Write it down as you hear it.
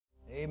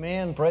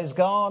Amen. Praise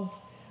God.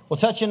 Well,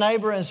 touch your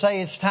neighbor and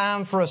say, it's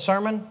time for a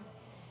sermon.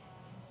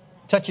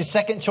 Touch your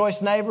second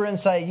choice neighbor and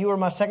say, you are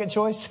my second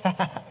choice.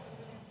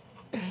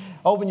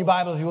 Open your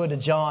Bible, if you would, to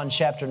John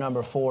chapter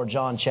number 4.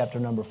 John chapter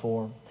number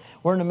 4.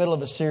 We're in the middle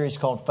of a series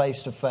called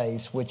Face to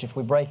Face, which, if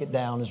we break it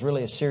down, is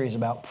really a series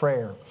about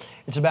prayer.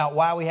 It's about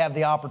why we have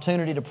the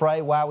opportunity to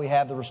pray, why we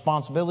have the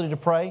responsibility to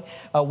pray,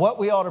 what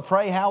we ought to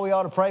pray, how we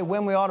ought to pray,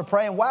 when we ought to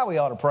pray, and why we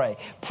ought to pray.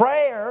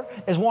 Prayer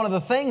is one of the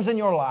things in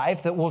your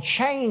life that will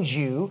change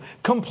you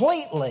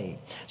completely.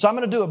 So I'm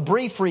going to do a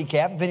brief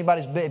recap.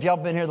 If y'all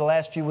been here the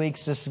last few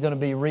weeks, this is going to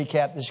be a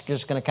recap. This is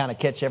just going to kind of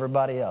catch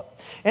everybody up.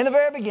 In the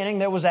very beginning,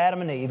 there was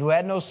Adam and Eve who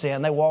had no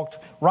sin. They walked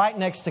right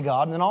next to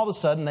God, and then all of a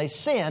sudden they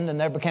sinned, and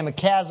there became a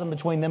chasm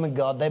between them and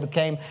God. They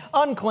became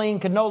unclean,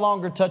 could no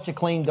longer touch a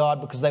clean God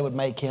because they would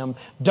make him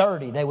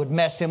dirty. They would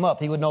mess him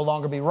up. He would no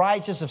longer be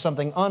righteous if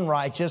something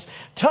unrighteous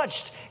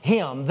touched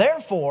him.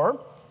 Therefore,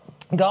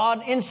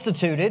 God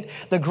instituted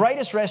the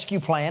greatest rescue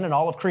plan in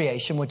all of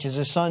creation, which is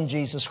His Son,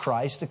 Jesus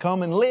Christ, to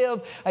come and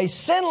live a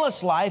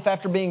sinless life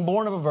after being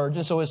born of a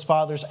virgin. So His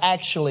Father's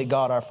actually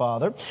God our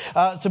Father.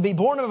 To be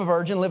born of a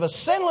virgin, live a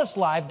sinless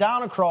life, die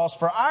on a cross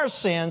for our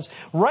sins,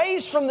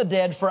 raised from the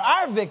dead for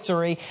our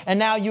victory, and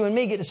now you and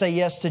me get to say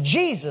yes to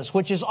Jesus,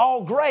 which is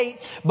all great,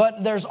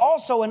 but there's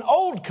also an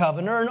old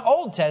covenant, or an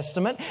Old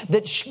Testament,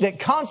 that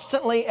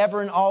constantly,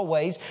 ever and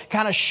always,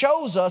 kind of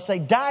shows us a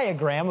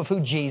diagram of who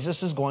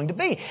Jesus is going to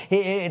be.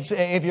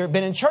 If you've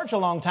been in church a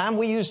long time,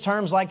 we use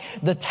terms like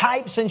the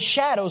types and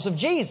shadows of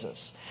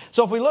Jesus.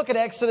 So if we look at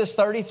Exodus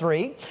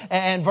 33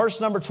 and verse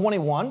number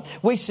 21,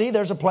 we see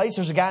there's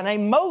a guy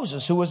named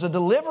Moses who was a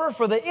deliverer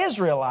for the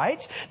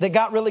Israelites that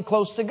got really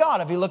close to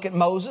God. If you look at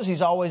Moses,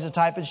 he's always a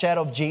type and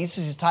shadow of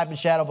Jesus. He's a type and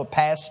shadow of a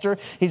pastor.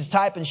 He's a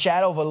type and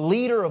shadow of a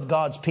leader of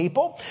God's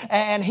people.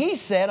 And he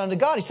said unto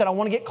God, he said, I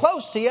want to get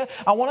close to you.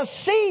 I want to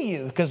see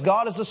you, because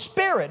God is a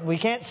spirit. We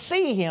can't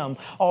see Him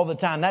all the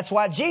time. That's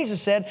why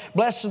Jesus said,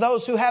 blessed are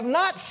those who have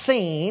not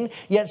seen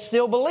yet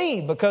still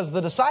believe, because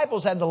the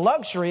disciples had the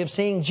luxury of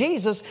seeing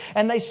Jesus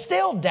and they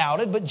still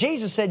doubted. But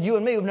Jesus said, you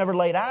and me who've never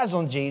laid eyes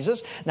on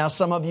Jesus. Now,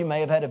 some of you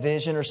may have had a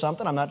vision or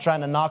something. I'm not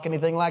trying to knock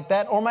anything like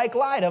that or make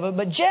light of it.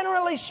 But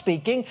generally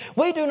speaking,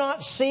 we do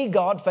not see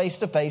God face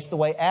to face the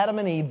way Adam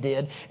and Eve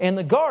did in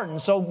the garden.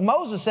 So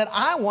Moses said,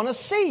 I want to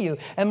see you.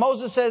 And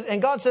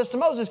God says to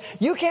Moses,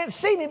 you can't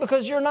see me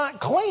because you're not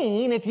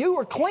clean. If you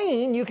were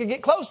clean, you could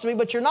get close to me,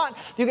 but you're not.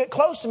 If you get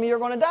close to me, you're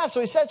going to die. So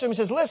he said to him, he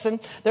says,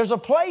 listen, there's a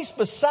place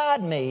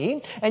beside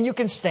me and you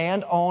can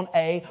stand on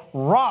a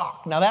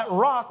rock. Now that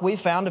rock we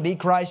found to be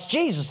Christ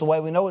Jesus. The way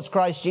we know it's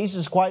Christ Jesus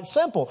is quite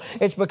simple.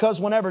 It's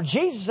because whenever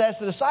Jesus asked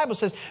the disciples,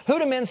 says, who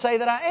do men say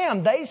that I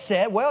am? They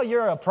said, well,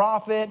 you're a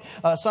prophet.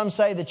 Some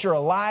say that you're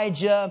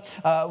Elijah.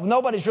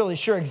 Nobody's really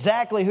sure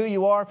exactly who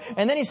you are.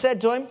 And then he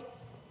said to him,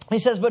 he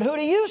says, but who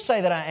do you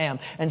say that I am?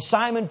 And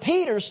Simon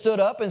Peter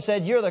stood up and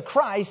said, you're the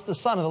Christ, the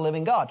Son of the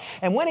living God.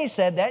 And when he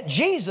said that,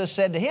 Jesus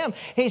said to him,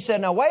 he said,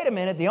 now wait a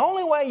minute. The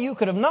only way you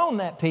could have known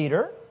that,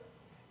 Peter,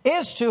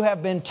 is to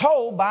have been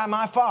told by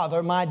my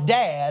Father. My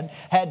dad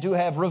had to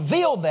have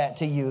revealed that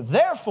to you.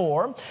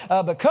 Therefore,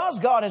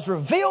 because God has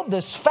revealed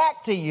this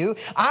fact to you,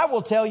 I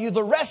will tell you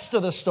the rest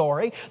of the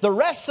story. The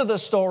rest of the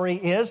story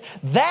is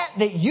that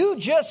you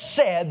just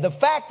said, the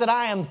fact that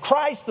I am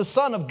Christ, the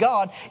Son of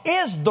God,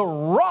 is the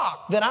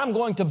rock that I'm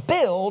going to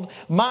build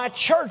my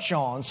church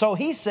on. So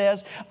he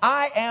says,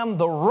 I am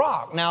the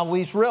rock. Now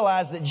we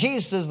realize that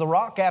Jesus is the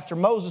rock after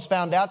Moses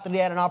found out that he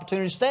had an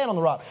opportunity to stand on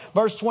the rock.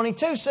 Verse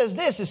 22 says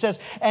this, it says,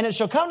 and it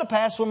shall come to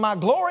pass when my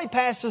glory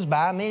passes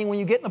by, meaning when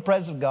you get in the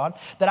presence of God,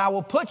 that I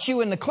will put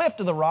you in the cleft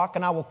of the rock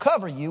and I will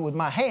cover you with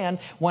my hand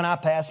when I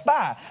pass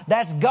by.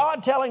 That's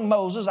God telling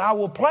Moses, I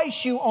will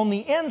place you on the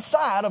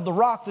inside of the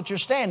rock that you're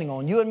standing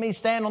on. You and me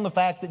stand on the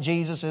fact that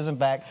Jesus is in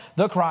fact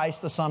the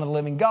Christ, the Son of the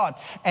living God.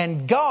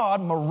 And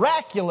God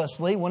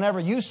miraculously, whenever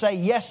you say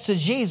yes to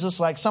Jesus,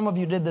 like some of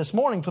you did this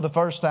morning for the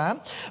first time,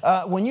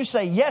 when you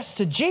say yes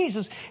to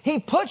Jesus, He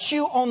puts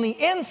you on the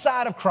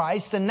inside of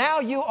Christ, and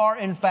now you are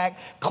in fact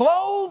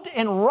clothed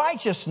in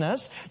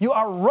righteousness. You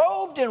are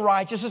robed in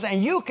righteousness,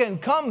 and you can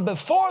come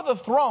before the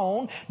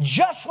throne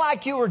just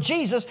like you were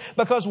Jesus,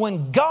 because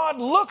when God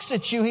looks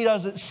at you, He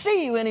doesn't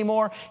see you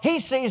anymore. He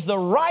sees the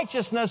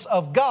righteousness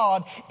of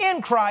God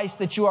in Christ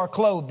that you are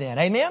clothed in.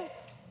 Amen?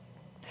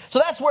 So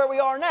that's where we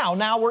are now.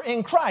 Now we're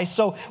in Christ.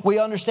 So we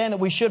understand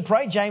that we should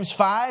pray. James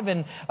 5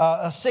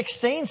 and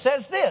 16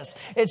 says this.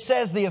 It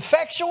says, the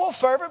effectual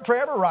fervent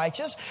prayer of a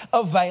righteous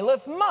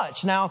availeth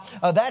much. Now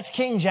that's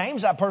King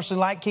James. I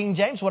personally like King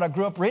James. What I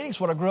grew up reading, it's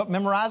what I grew up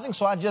memorizing.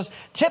 So I just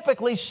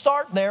typically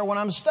start there when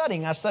I'm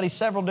studying. I study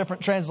several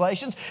different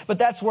translations, but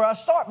that's where I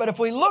start. But if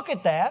we look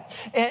at that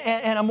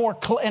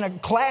in a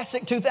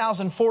classic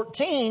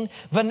 2014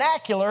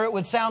 vernacular, it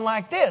would sound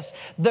like this.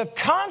 The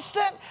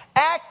constant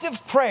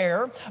active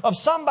prayer of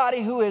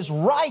somebody who is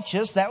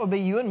righteous, that would be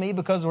you and me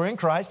because we're in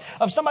Christ,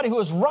 of somebody who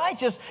is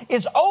righteous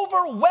is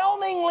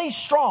overwhelmingly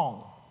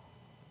strong.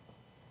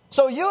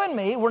 So you and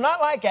me, we're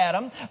not like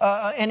Adam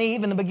and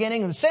Eve in the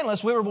beginning of the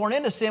sinless. We were born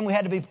into sin. We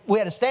had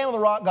to stand on the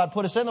rock. God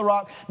put us in the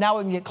rock. Now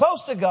we can get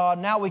close to God.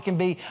 Now we can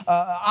be,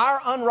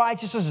 our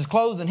unrighteousness is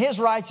clothed in His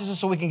righteousness,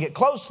 so we can get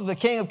close to the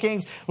King of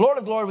Kings, Lord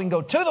of Glory. We can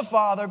go to the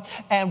Father.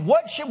 And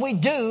what should we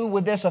do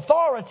with this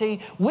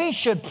authority? We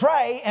should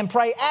pray, and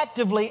pray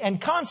actively and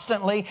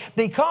constantly,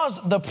 because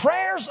the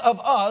prayers of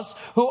us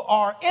who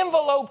are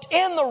enveloped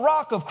in the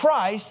rock of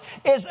Christ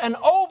is an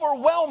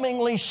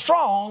overwhelmingly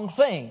strong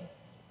thing.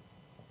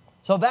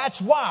 So that's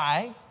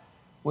why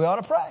we ought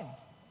to pray.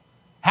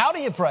 How do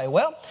you pray?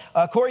 Well,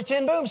 Corrie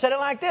ten Boom said it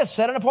like this: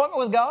 set an appointment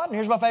with God, and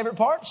here's my favorite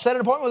part: set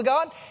an appointment with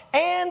God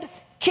and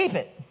keep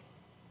it.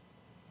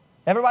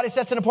 Everybody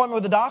sets an appointment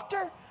with the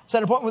doctor, set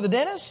an appointment with the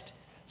dentist,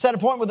 set an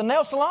appointment with the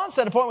nail salon,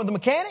 set an appointment with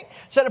the mechanic,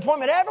 set an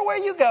appointment everywhere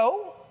you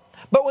go.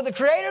 But with the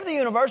Creator of the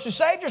universe, who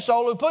saved your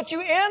soul, who put you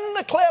in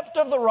the cleft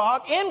of the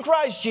rock, in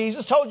Christ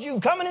Jesus, told you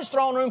can come in His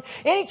throne room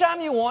anytime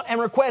you want and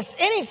request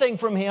anything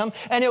from Him,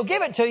 and He'll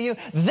give it to you.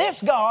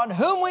 This God,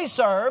 whom we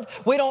serve,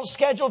 we don't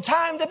schedule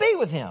time to be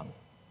with Him.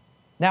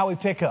 Now we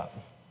pick up.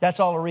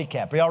 That's all a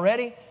recap. Are y'all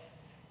ready?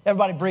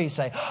 Everybody breathe,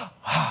 say,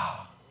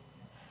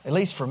 at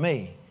least for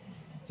me.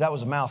 That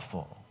was a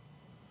mouthful.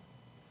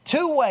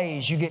 2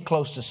 ways you get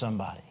close to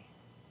somebody.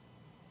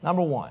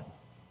 Number 1.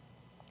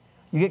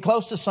 You get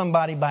close to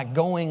somebody by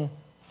going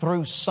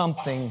through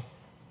something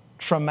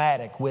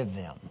traumatic with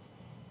them.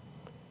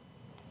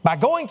 By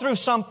going through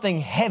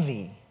something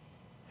heavy.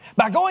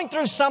 By going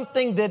through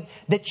something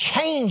that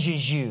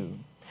changes you.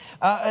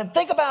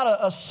 Think about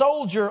a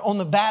soldier on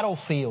the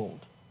battlefield.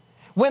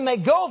 When they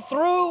go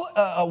through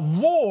a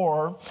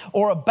war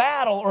or a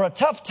battle or a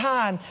tough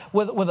time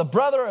with a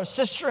brother or a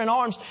sister in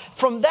arms,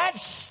 from that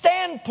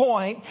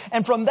standpoint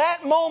and from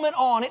that moment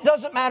on, it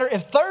doesn't matter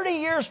if 30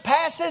 years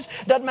passes,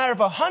 doesn't matter if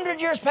 100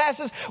 years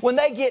passes, when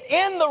they get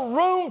in the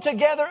room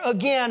together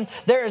again,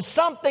 there is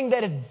something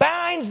that it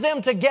binds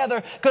them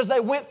together because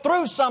they went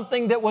through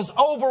something that was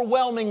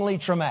overwhelmingly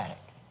traumatic.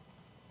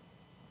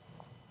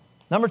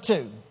 Number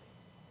 2,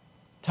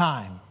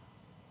 time.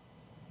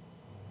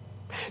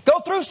 Go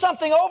through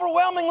something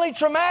overwhelmingly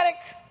traumatic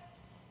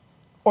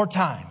or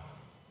time.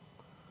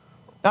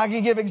 Now I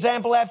can give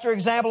example after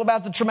example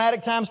about the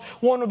traumatic times.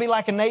 One would be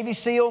like a Navy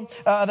SEAL.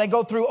 They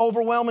go through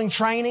overwhelming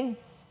training.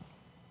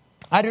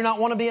 I do not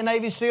want to be a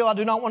Navy SEAL. I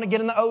do not want to get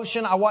in the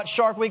ocean. I watched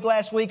Shark Week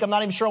last week. I'm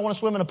not even sure I want to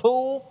swim in a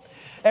pool.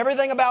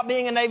 Everything about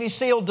being a Navy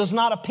SEAL does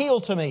not appeal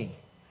to me.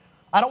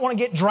 I don't want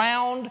to get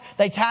drowned.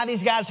 They tie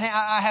these guys' hands.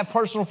 I have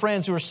personal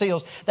friends who are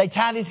SEALs. They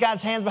tie these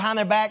guys' hands behind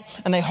their back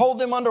and they hold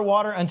them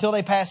underwater until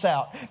they pass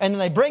out. And then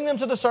they bring them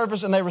to the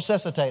surface and they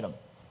resuscitate them.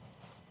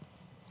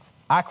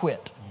 I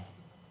quit.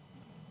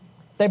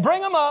 They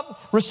bring them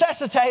up,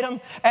 resuscitate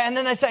them, and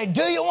then they say,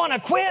 "Do you want to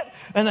quit?"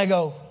 And they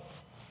go,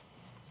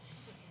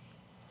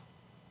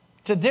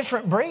 "It's a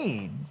different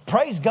breed.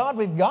 Praise God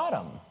we've got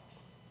them."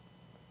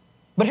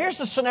 But here's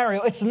the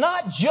scenario. It's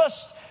not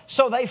just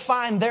so they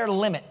find their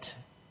limit.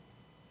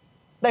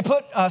 They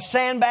put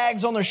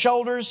sandbags on their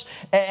shoulders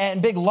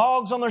and big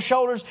logs on their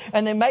shoulders,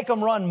 and they make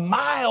them run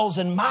miles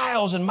and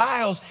miles and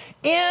miles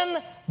in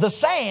the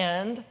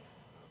sand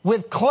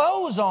with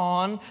clothes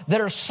on that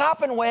are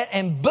sopping wet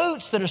and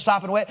boots that are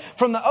sopping wet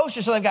from the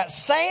ocean. So they've got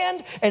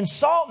sand and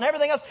salt and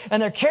everything else,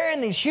 and they're carrying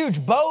these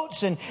huge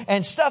boats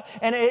and stuff,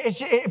 and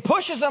it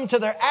pushes them to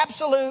their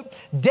absolute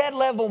dead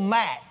level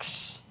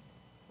max.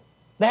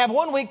 They have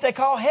one week they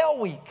call Hell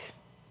Week,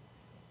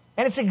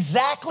 and it's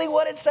exactly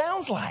what it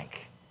sounds like.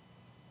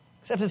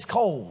 Except it's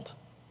cold.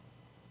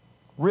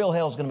 Real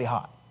hell's going to be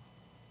hot.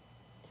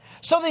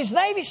 So these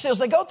Navy SEALs,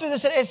 they go through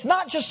this, and it's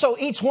not just so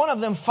each one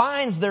of them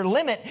finds their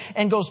limit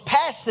and goes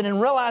past it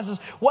and realizes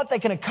what they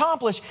can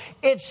accomplish.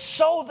 It's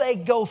so they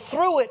go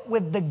through it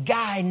with the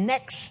guy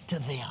next to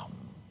them.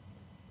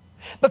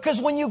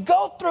 Because when you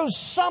go through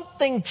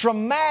something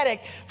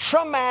traumatic,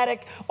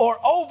 or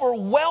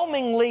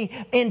overwhelmingly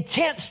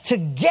intense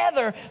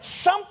together,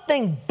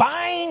 something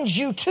binds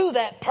you to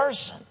that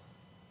person.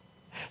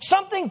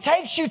 Something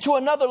takes you to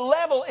another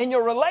level in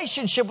your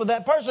relationship with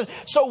that person.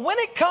 So when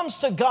it comes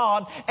to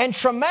God and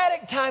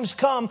traumatic times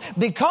come,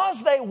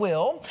 because they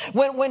will,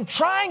 when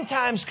trying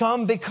times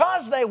come,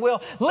 because they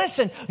will,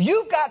 listen,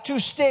 you've got to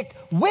stick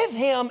with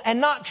Him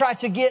and not try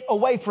to get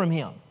away from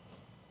Him.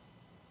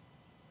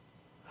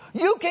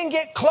 You can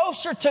get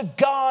closer to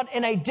God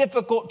in a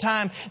difficult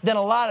time than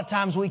a lot of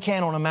times we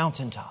can on a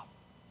mountaintop.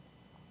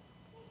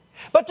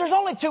 But there's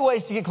only 2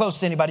 ways to get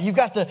close to anybody. You've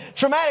got the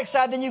traumatic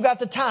side, then you've got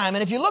the time.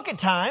 And if you look at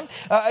time,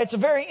 it's a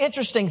very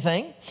interesting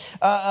thing.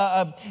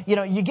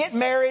 You get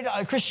married.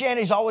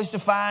 Christianity is always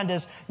defined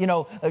as,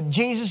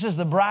 Jesus is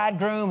the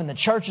bridegroom and the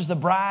church is the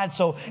bride.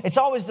 So it's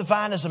always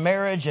defined as a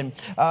marriage. And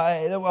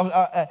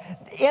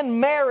in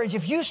marriage,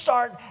 if you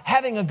start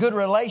having a good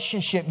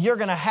relationship, you're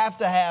going to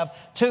have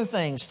 2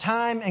 things: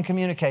 time and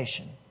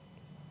communication.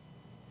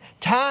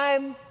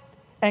 Time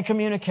and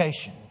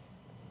communication.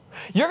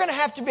 You're going to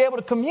have to be able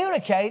to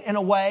communicate in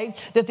a way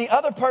that the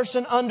other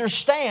person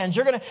understands.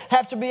 You're going to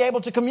have to be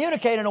able to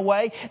communicate in a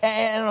way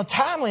and in a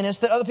timeliness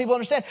that other people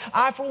understand.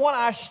 For one,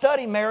 I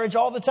study marriage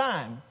all the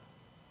time.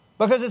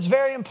 because it's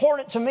very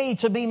important to me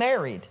to be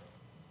married.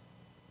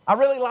 I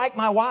really like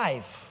my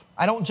wife.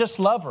 I don't just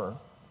love her.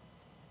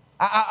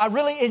 I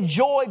really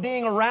enjoy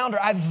being around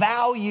her. I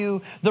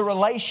value the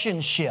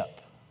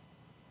relationship.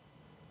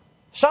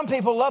 Some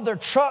people love their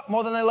truck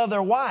more than they love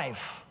their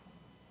wife.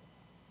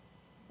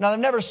 Now, they've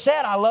never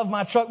said, I love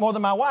my truck more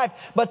than my wife,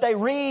 but they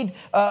read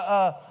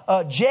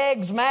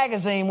Jegs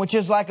magazine, which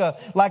is like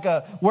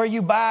a where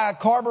you buy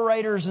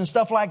carburetors and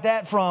stuff like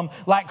that from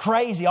like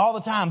crazy all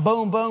the time.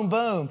 Boom, boom,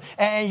 boom.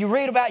 And you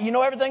read about, you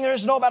know everything there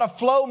is to know about a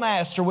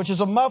Flowmaster, which is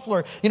a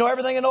muffler. You know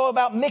everything you know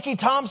about Mickey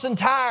Thompson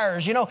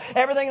tires. You know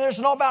everything there is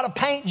to know about a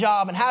paint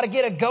job and how to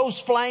get a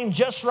ghost flame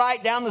just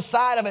right down the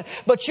side of it.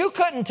 But you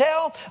couldn't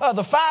tell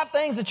the 5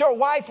 things that your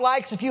wife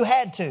likes if you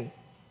had to.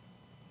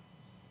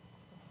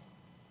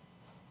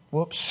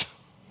 Whoops.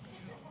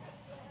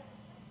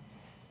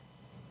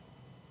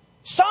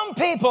 Some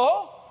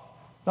people,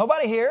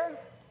 nobody here,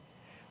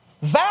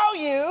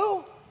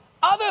 value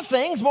other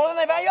things more than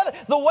they value others.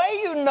 The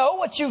way you know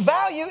what you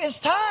value is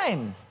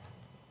time.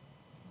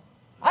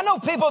 I know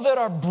people that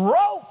are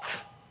broke.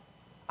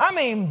 I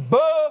mean,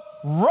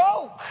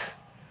 broke.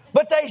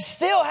 But they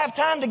still have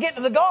time to get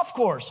to the golf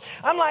course.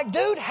 I'm like,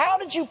 dude, how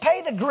did you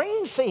pay the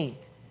green fee?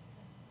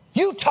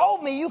 You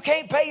told me you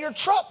can't pay your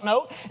truck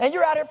note and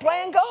you're out here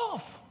playing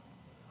golf.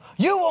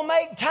 You will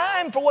make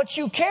time for what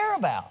you care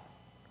about.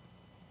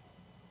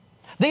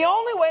 The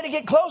only way to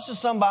get close to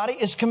somebody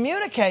is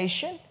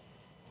communication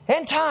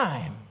and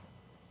time.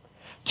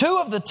 2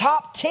 of the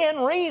top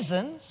 10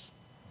 reasons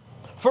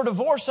for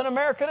divorce in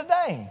America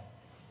today.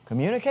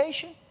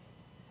 Communication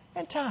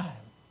and time.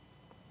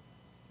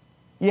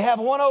 You have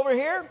one over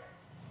here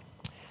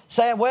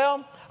saying,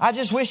 well, I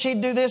just wish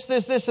he'd do this,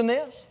 this, this, and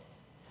this.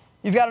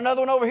 You've got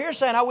another one over here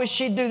saying, I wish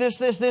she'd do this,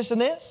 this, this, and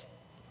this.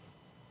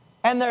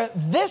 And they're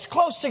this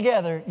close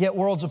together, yet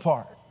worlds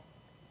apart.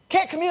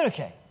 Can't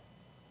communicate.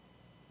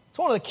 It's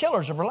one of the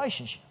killers of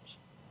relationships.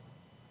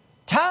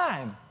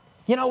 Time.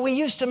 You know, we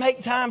used to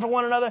make time for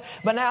one another,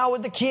 but now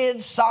with the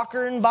kids,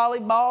 soccer and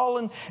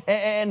volleyball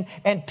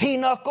and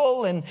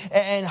pinochle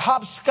and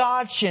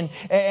hopscotch and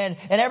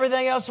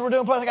everything else that we're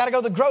doing. Plus, I got to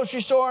go to the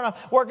grocery store and I'm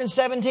working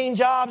 17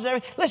 jobs. And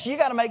everything. Listen, you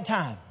got to make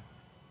time.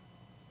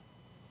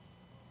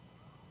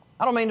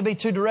 I don't mean to be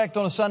too direct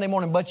on a Sunday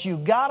morning, but you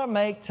got to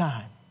make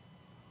time.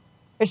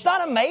 It's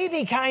not a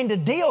maybe kind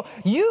of deal.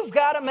 You've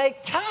got to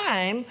make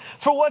time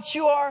for what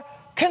you are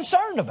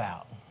concerned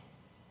about.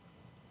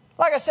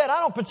 Like I said,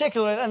 I don't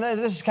particularly, and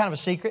this is kind of a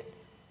secret,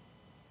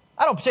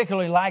 I don't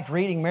particularly like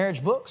reading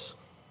marriage books.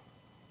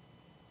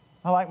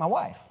 I like my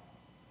wife.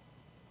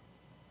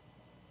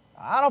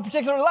 I don't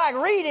particularly like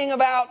reading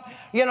about,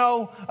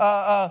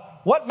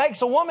 what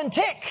makes a woman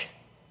tick.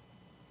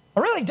 I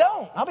really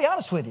don't. I'll be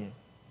honest with you.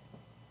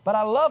 But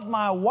I love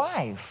my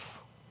wife.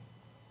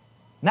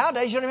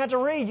 Nowadays, you don't even have to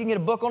read. You can get a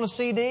book on a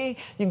CD. You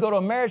can go to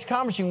a marriage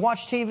conference. You can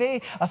watch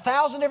TV.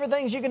 1,000 different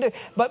things you can do.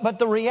 But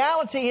the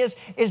reality is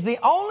the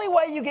only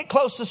way you get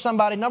close to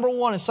somebody, number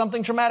 1, is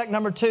something traumatic.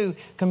 Number 2,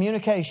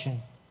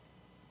 communication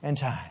and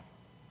time.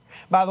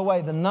 By the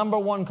way, the number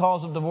 1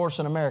 cause of divorce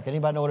in America,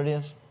 anybody know what it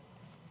is?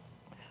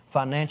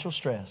 Financial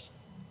stress.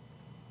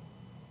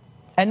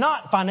 And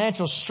not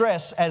financial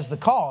stress as the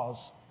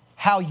cause,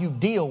 how you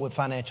deal with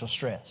financial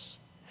stress.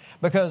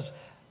 Because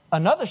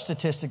another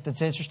statistic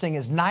that's interesting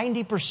is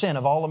 90%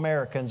 of all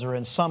Americans are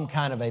in some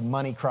kind of a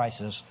money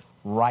crisis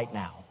right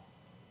now.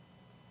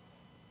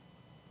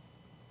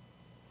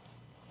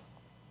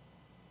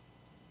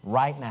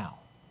 Right now.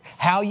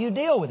 How you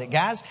deal with it,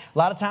 guys. A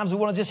lot of times we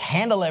want to just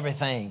handle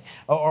everything.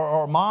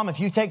 Or mom, if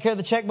you take care of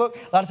the checkbook,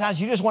 a lot of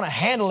times you just want to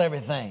handle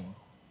everything.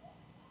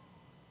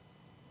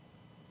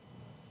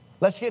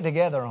 Let's get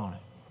together on it.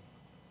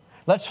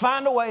 Let's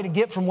find a way to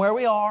get from where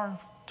we are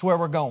to where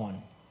we're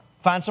going.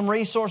 Find some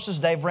resources.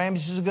 Dave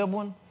Ramsey is a good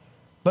one.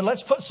 But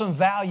let's put some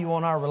value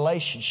on our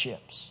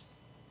relationships.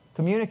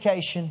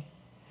 Communication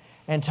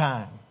and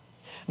time.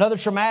 Another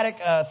traumatic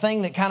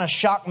thing that kind of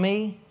shocked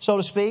me, so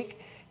to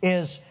speak,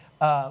 is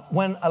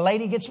when a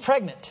lady gets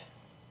pregnant.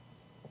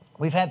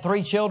 We've had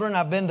 3 children.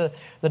 I've been to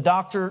the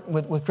doctor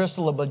with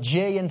Crystal a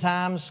bajillion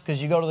times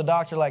because you go to the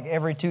doctor like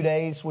every 2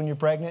 days when you're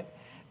pregnant.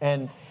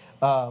 And,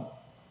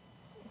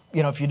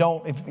 if you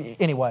don't,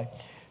 anyway.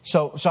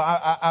 So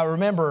I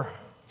remember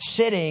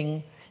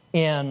sitting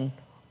in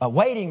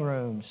waiting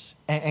rooms,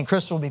 and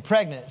Crystal will be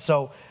pregnant.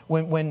 So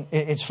when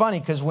it's funny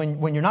because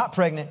when you're not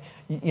pregnant,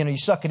 you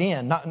suck it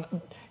in.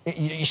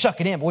 You suck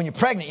it in, but when you're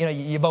pregnant,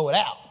 you bow it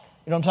out.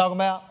 You know what I'm talking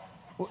about?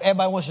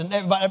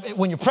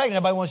 When you're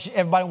pregnant,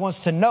 everybody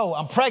wants to know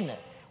I'm pregnant,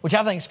 which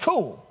I think is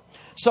cool.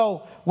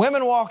 So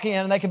women walk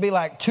in and they could be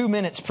like 2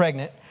 minutes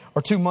pregnant,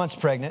 or 2 months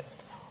pregnant,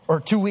 or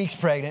 2 weeks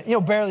pregnant.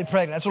 Barely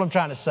pregnant. That's what I'm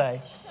trying to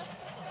say.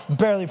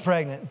 Barely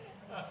pregnant.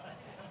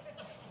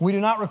 We do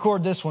not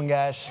record this one,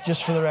 guys,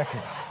 just for the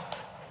record.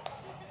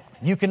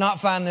 You cannot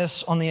find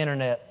this on the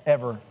internet,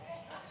 ever.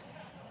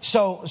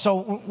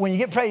 So when you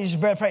get pregnant, you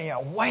better pray,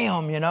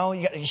 wham,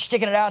 you're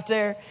sticking it out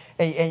there,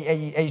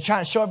 and you're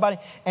trying to show everybody,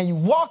 and you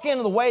walk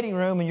into the waiting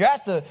room, and you're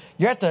at the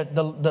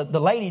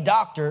lady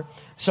doctor.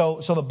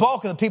 So the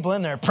bulk of the people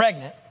in there are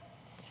pregnant,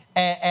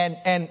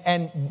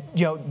 and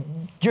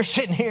you're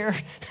sitting here,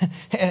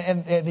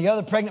 and the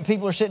other pregnant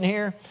people are sitting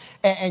here,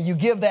 and you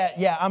give that,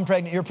 I'm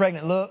pregnant, you're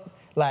pregnant look,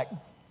 like,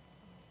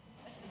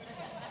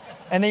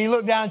 and then you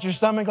look down at your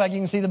stomach like you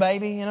can see the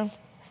baby,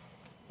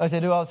 like they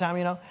do all the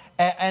time,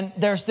 And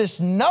there's this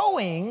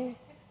knowing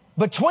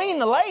between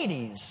the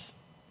ladies.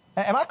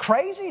 Am I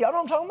crazy? Y'all know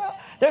what I'm talking about?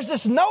 There's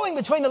this knowing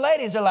between the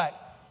ladies. They're like,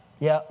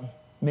 yep,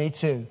 me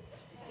too.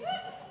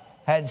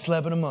 Hadn't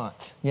slept in a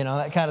month.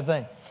 That kind of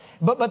thing.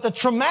 But the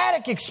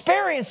traumatic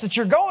experience that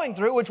you're going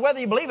through, which whether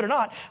you believe it or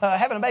not,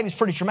 having a baby is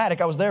pretty traumatic.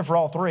 I was there for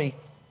all three.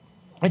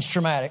 It's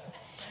traumatic.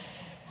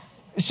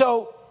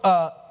 So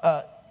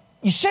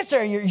you sit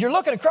there, you're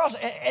looking across,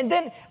 and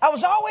then I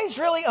was always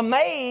really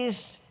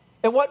amazed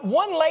at what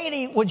one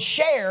lady would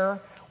share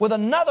with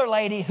another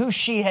lady who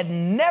she had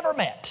never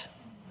met.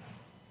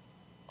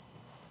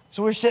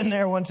 So we were sitting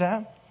there one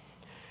time,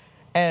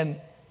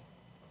 and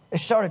they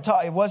started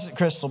talking. It wasn't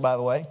Crystal, by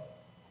the way.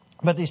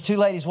 But these two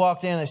ladies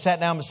walked in, and they sat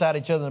down beside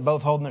each other, and they're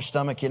both holding their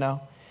stomach, and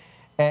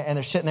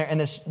they're sitting there, and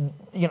this,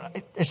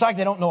 it's like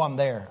they don't know I'm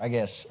there, I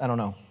guess. I don't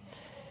know.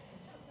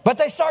 But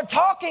they start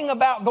talking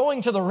about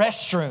going to the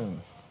restroom.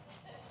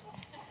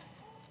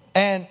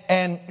 And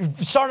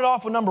started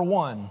off with number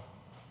one.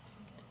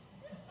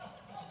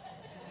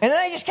 And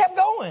then they just kept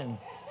going.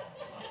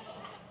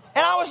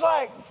 And I was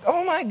like,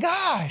 oh my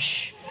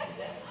gosh.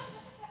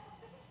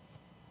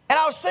 And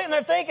I was sitting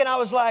there thinking, I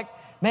was like,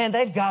 man,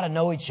 they've got to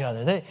know each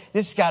other.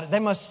 They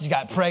must have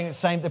got pregnant the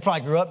same. They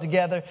probably grew up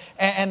together.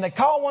 And they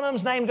call one of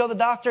them's name to go to the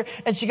doctor.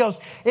 And she goes,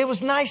 it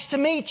was nice to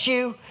meet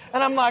you.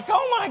 And I'm like,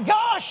 oh my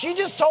gosh, she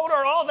just told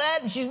her all that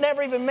and she's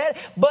never even met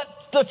her.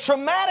 But the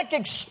traumatic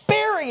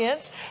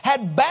experience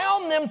had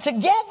bound them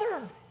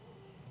together.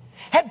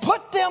 Had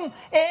put them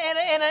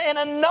in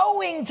a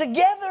knowing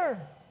together.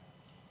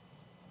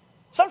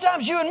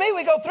 Sometimes you and me,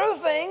 we go through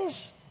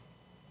things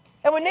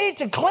and we need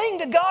to cling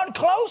to God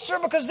closer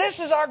because this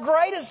is our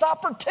greatest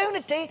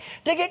opportunity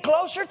to get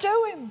closer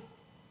to Him.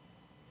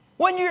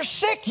 When you're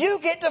sick, you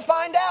get to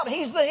find out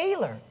He's the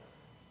healer.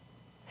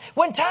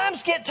 When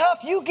times get tough,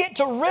 you get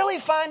to really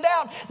find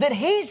out that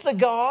He's the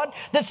God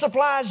that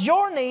supplies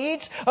your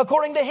needs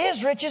according to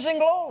His riches and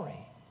glory.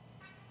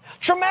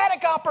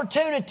 Traumatic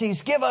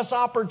opportunities give us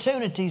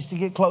opportunities to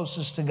get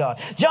closest to God.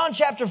 John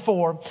chapter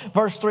 4,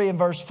 verse 3 and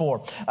verse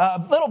 4.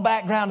 A little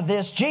background to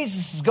this.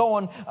 Jesus is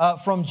going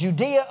from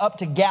Judea up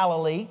to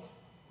Galilee.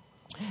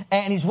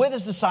 And he's with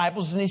his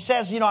disciples, and he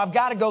says, I've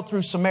got to go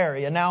through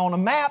Samaria. Now, on a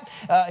map,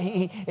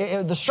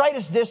 the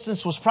straightest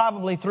distance was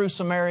probably through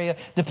Samaria,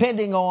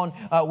 depending on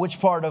which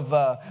part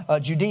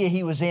of Judea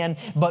he was in.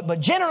 But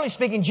generally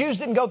speaking, Jews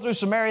didn't go through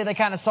Samaria. They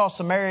kind of saw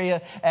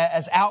Samaria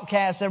as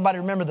outcasts. Everybody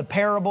remember the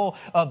parable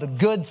of the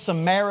Good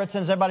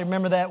Samaritans? Everybody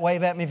remember that?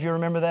 Wave at me if you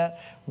remember that.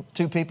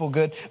 Two people,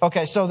 good.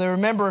 Okay, so they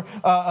remember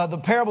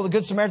the parable of the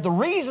Good Samaritan. The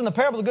reason the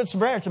parable of the Good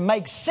Samaritan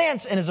makes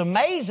sense and is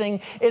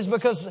amazing is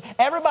because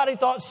everybody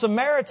thought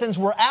Samaritans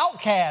were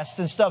outcasts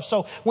and stuff.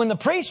 So when the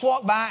priest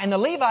walked by and the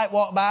Levite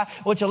walked by,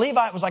 which a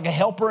Levite was like a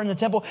helper in the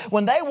temple,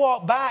 when they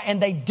walked by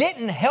and they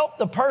didn't help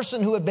the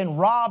person who had been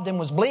robbed and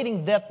was bleeding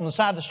to death on the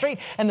side of the street,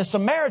 and the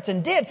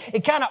Samaritan did,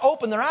 it kind of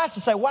opened their eyes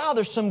to say, wow,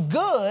 there's some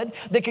good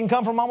that can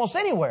come from almost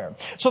anywhere.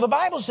 So the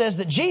Bible says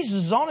that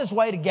Jesus is on his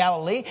way to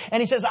Galilee,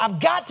 and he says, I've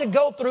got to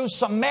go through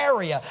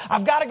Samaria.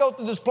 I've got to go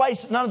through this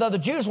place that none of the other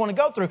Jews want to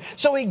go through.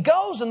 So he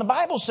goes, and the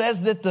Bible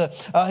says that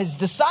his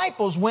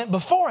disciples went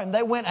before him.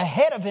 They went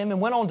ahead of him and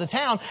went on to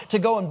town to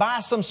go and buy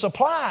some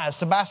supplies,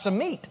 to buy some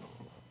meat.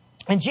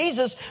 And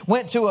Jesus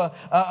went to a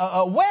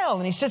well,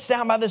 and he sits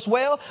down by this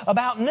well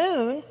about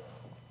noon.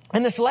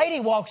 And this lady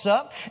walks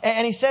up,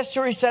 and he says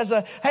to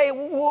her, hey,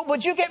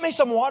 would you get me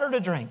some water to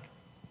drink?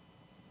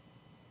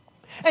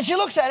 And she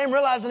looks at him,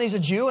 realizing he's a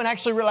Jew, and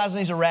actually realizing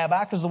he's a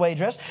rabbi because of the way he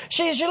dressed.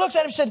 She looks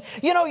at him and said,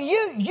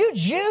 you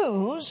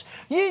Jews,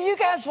 you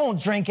guys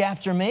won't drink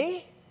after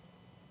me.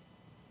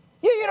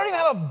 You don't even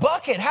have a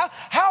bucket.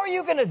 How are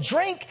you going to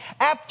drink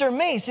after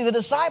me? See, the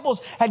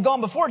disciples had gone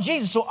before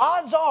Jesus, so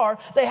odds are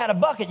they had a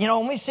bucket.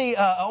 When we see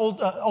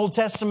Old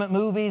Testament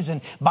movies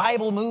and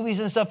Bible movies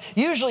and stuff,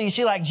 usually you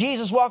see like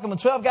Jesus walking with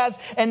 12 guys,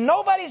 and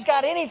nobody's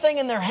got anything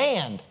in their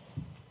hand.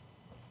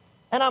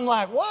 And I'm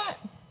like, what?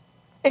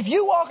 If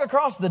you walk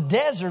across the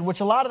desert, which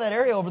a lot of that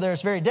area over there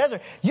is very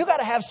desert, you got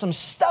to have some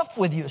stuff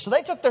with you. So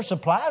they took their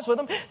supplies with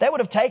them. They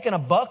would have taken a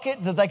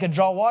bucket that they could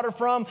draw water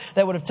from.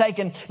 They would have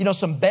taken,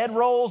 some bed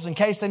rolls in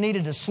case they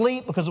needed to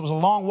sleep because it was a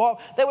long walk.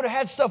 They would have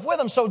had stuff with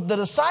them. So the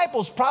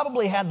disciples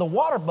probably had the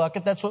water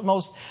bucket. That's what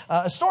most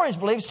historians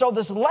believe. So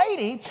this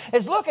lady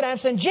is looking at him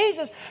saying,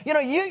 Jesus,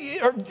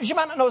 or she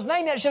might not know his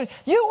name yet. She said,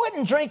 you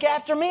wouldn't drink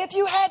after me if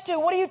you had to.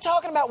 What are you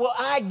talking about? Well,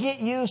 I get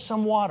you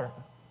some water.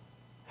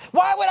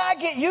 Why would I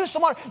get you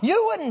some water?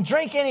 You wouldn't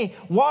drink any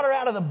water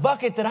out of the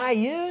bucket that I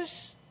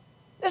use.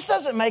 This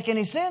doesn't make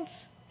any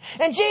sense.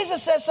 And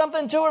Jesus says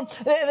something to her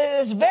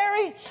that's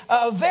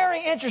very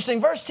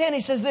interesting. Verse 10,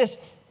 he says this.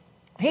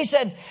 He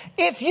said,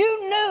 if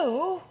you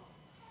knew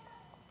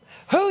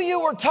who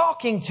you were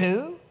talking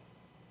to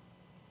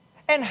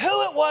and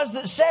who it was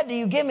that said to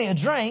you, give me a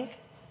drink,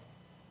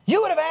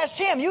 you would have asked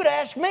him, you would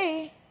have asked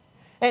me,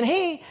 and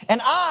he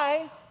and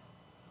I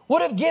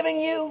would have given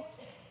you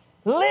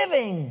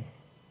living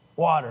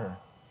water.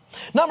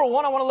 Number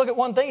one, I want to look at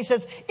one thing. He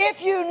says,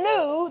 if you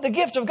knew the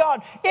gift of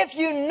God, if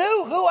you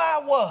knew who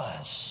I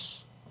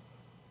was.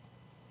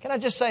 Can I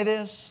just say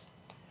this?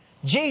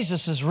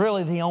 Jesus is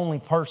really the only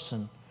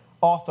person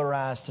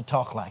authorized to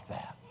talk like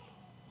that.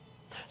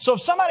 So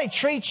if somebody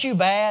treats you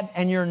bad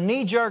and your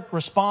knee-jerk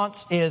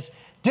response is,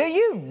 do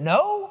you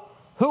know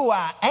who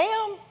I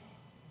am?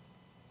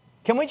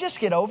 Can we just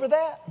get over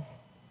that?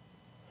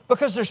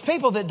 Because there's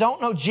people that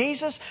don't know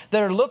Jesus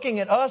that are looking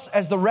at us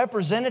as the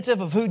representative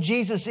of who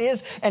Jesus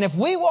is. And if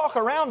we walk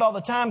around all the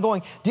time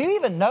going, do you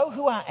even know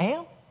who I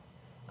am?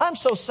 I'm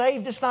so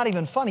saved, it's not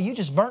even funny. You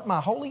just burnt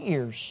my holy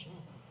ears.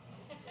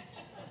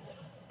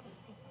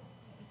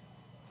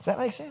 Does that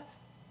make sense?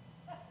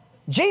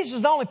 Jesus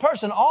is the only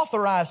person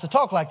authorized to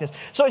talk like this.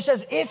 So he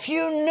says, if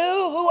you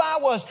knew who I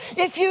was,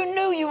 if you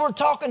knew you were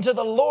talking to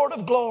the Lord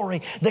of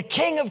glory, the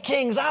King of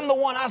kings, I'm the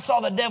one, I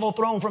saw the devil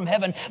thrown from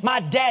heaven. My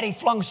daddy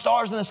flung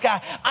stars in the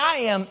sky. I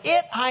am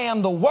it. I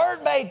am the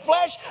Word made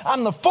flesh.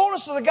 I'm the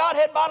fullness of the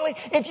Godhead bodily.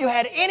 If you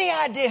had any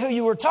idea who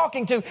you were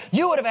talking to,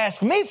 you would have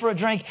asked me for a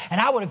drink, and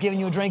I would have given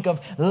you a drink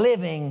of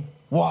living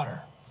water.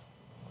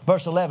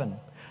 Verse 11,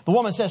 the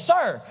woman says,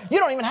 sir, you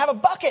don't even have a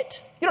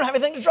bucket. You don't have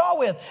anything to draw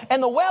with.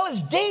 And the well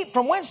is deep.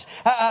 From whence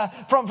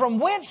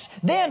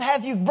then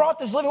hath you brought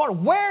this living water?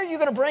 Where are you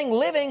going to bring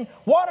living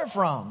water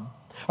from?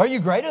 Are you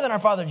greater than our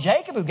father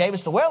Jacob, who gave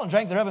us the well and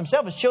drank thereof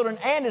himself, his children,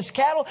 and his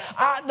cattle?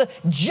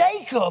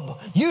 Jacob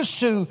used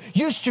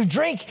to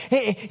drink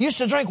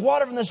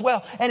water from this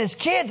well, and his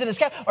kids and his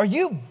cattle. Are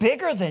you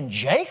bigger than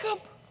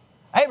Jacob?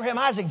 Abraham,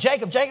 Isaac,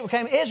 Jacob. Jacob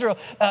became Israel.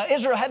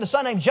 Israel had the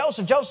son named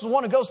Joseph. Joseph is the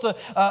one who goes to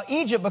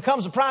Egypt,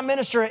 becomes the prime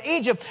minister of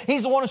Egypt.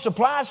 He's the one who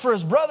supplies for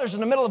his brothers in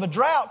the middle of a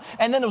drought.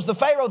 And then there was the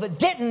Pharaoh that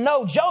didn't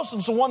know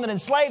Joseph's the one that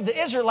enslaved the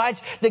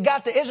Israelites, that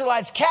got the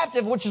Israelites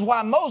captive, which is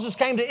why Moses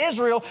came to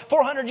Israel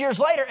 400 years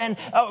later and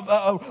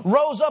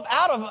rose up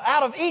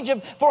out of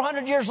Egypt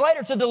 400 years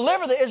later to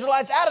deliver the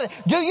Israelites out of it.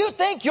 Do you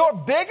think you're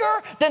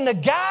bigger than the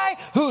guy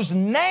whose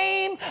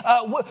name,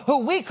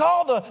 who we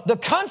call the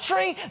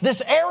country,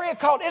 this area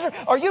called Israel?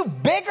 Are you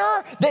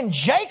bigger than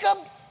Jacob?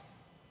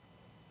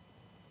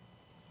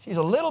 She's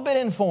a little bit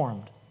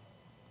informed.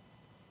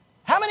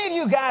 How many of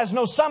you guys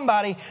know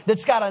somebody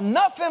that's got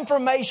enough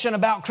information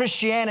about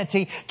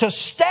Christianity to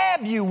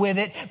stab you with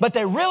it, but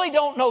they really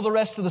don't know the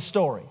rest of the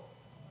story?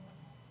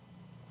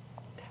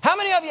 How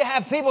many of you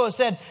have people that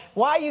said,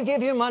 why you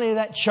give your money to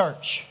that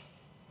church?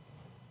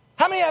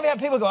 How many of you have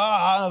people go,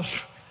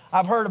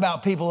 I've heard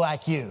about people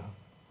like you?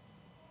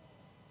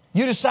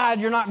 You decide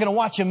you're not going to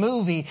watch a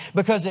movie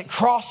because it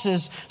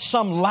crosses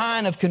some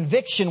line of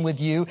conviction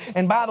with you.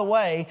 And by the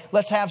way,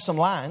 let's have some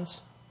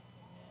lines.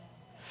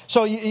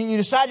 So you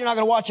decide you're not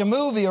going to watch a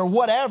movie or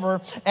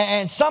whatever,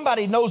 and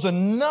somebody knows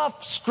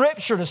enough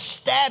scripture to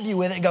stab you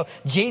with it and go,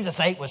 Jesus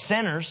ate with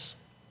sinners.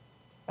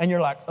 And you're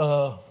like,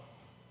 I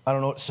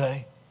don't know what to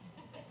say.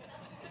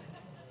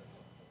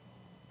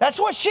 That's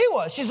what she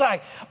was. She's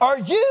like, are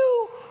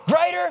you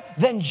greater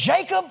than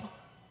Jacob?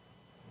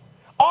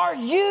 Are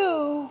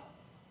you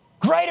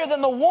greater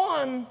than the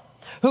one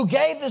who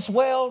gave this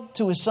well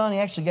to his son? He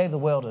actually gave the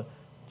well to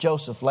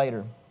Joseph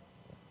later.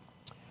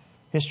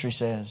 History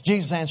says,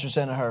 Jesus answered,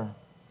 said to her,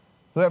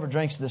 whoever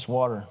drinks this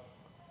water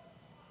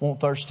won't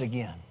thirst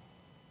again.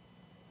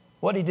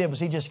 What he did was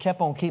he just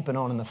kept on keeping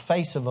on in the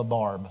face of a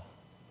barb.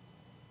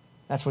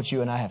 That's what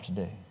you and I have to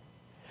do.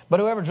 But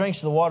whoever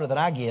drinks the water that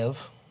I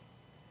give,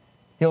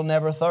 he'll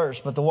never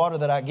thirst. But the water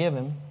that I give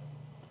him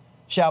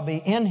shall be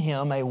in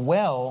him a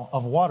well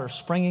of water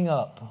springing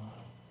up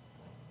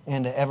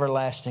into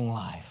everlasting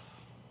life.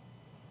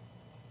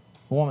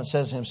 The woman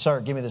says to him, sir,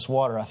 give me this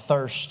water. I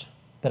thirst,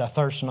 that I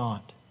thirst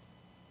not.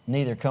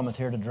 Neither cometh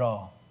here to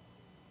draw.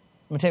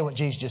 Let me tell you what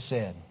Jesus just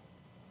said.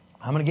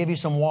 I'm going to give you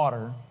some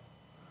water,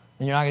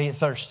 and you're not going to get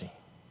thirsty.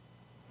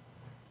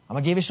 I'm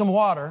going to give you some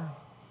water,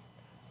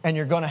 and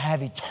you're going to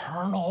have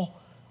eternal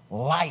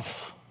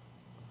life.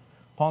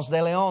 Ponce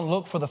de Leon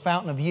looked for the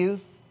fountain of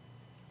youth.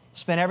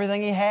 Spent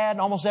everything he had,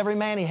 almost every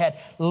man he had,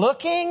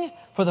 looking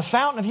for the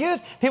fountain of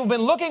youth. People have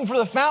been looking for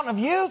the fountain of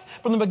youth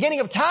from the beginning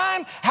of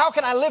time. How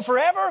can I live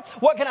forever?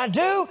 What can I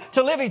do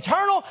to live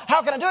eternal?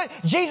 How can I do it?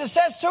 Jesus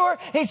says to her,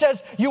 he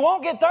says, you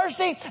won't get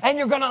thirsty and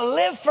you're going to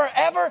live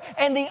forever.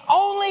 And the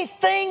only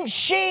thing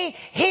she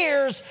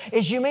hears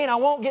is, you mean I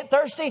won't get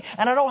thirsty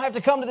and I don't have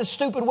to come to this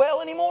stupid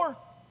well anymore?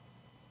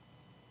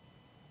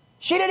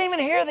 She didn't even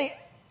hear the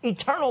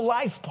eternal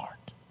life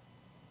part.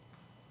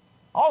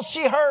 All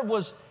she heard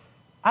was,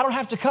 I don't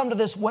have to come to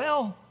this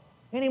well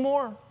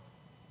anymore.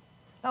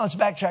 Now let's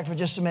backtrack for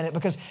just a minute,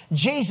 because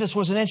Jesus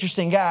was an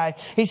interesting guy.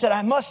 He said,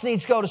 I must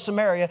needs go to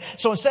Samaria.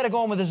 So instead of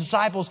going with his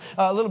disciples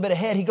a little bit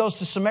ahead, he goes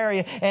to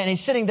Samaria, and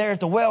he's sitting there at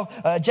the well,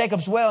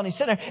 Jacob's well, and he's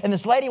sitting there, and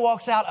this lady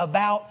walks out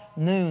about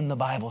noon, the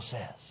Bible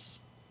says.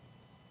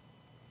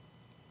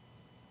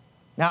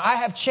 Now, I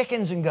have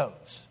chickens and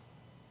goats.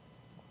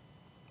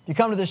 If you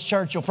come to this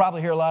church, you'll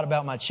probably hear a lot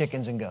about my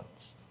chickens and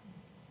goats.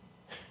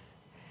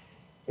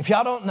 If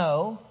y'all don't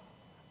know,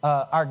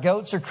 our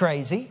goats are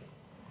crazy.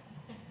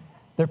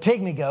 They're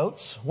pygmy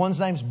goats. One's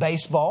name's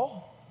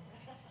Baseball,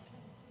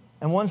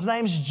 and one's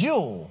name's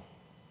Jewel.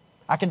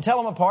 I can tell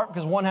them apart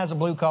because one has a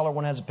blue collar,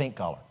 one has a pink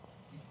collar.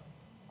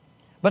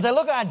 But they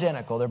look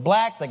identical. They're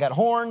black, they got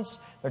horns,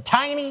 they're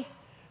tiny,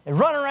 they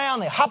run around,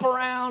 they hop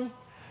around.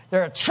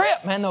 They're a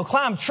trip, man. They'll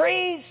climb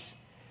trees.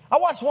 I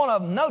watched one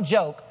of them, no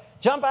joke,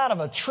 jump out of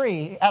a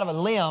tree, out of a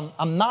limb.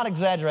 I'm not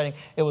exaggerating.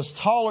 It was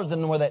taller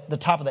than where the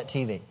top of that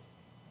TV.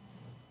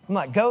 I'm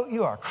like, goat,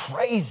 you are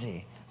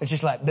crazy. It's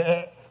just like,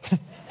 bleh.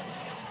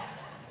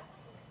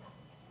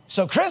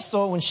 So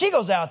Crystal, when she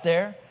goes out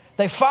there,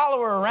 they follow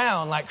her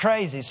around like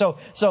crazy. So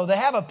they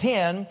have a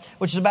pen,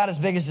 which is about as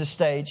big as this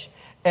stage.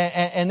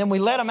 And then we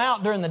let them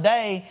out during the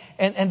day,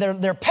 and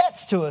they're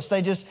pets to us.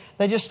 They just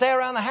stay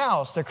around the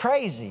house. They're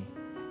crazy.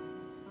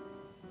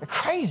 They're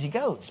crazy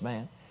goats,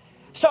 man.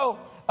 So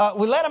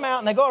we let them out,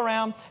 and they go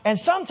around, and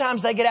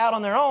sometimes they get out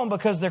on their own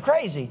because they're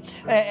crazy.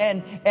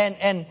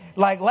 And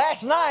like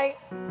last night,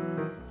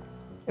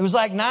 it was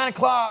like 9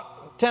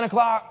 o'clock, 10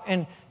 o'clock,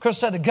 and Chris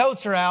said the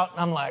goats are out. And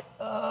I'm like,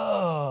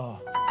 oh.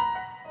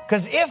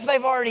 Because if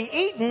they've already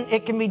eaten,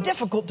 it can be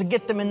difficult to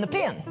get them in the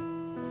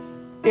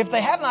pen. If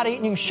they have not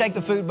eaten, you can shake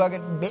the food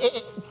bucket.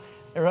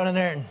 They run in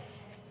there and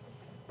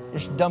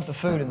just dump the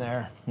food in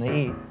there, and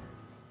they eat.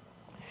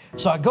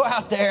 So I go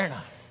out there, and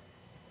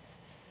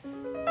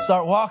I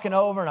start walking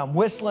over, and I'm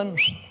whistling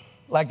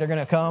like they're going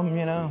to come,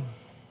 you know.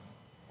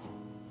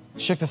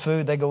 Shook the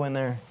food, they go in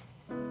there.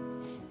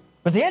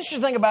 But the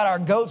interesting thing about our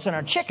goats and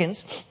our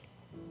chickens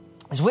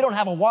is we don't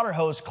have a water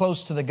hose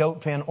close to the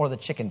goat pen or the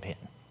chicken pen.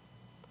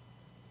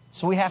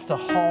 So we have to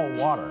haul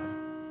water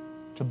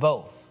to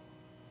both.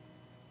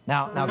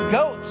 Now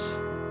goats,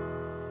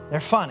 they're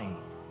funny.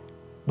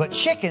 But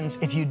chickens,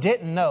 if you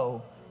didn't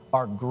know,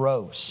 are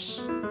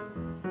gross.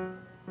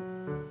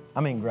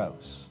 I mean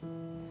gross.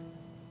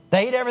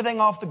 They eat everything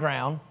off the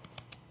ground,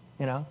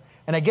 you know,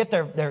 and they get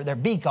their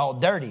beak all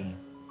dirty.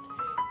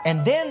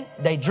 And then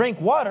they drink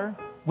water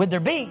with their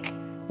beak,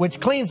 which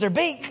cleans their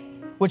beak,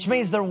 which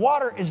means their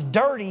water is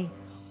dirty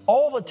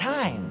all the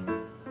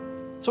time.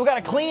 So we got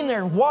to clean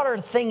their water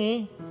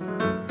thingy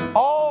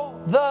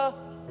all the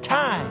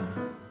time.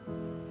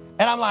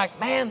 And I'm like,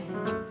 man,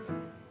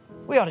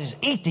 we ought to just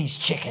eat these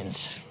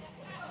chickens.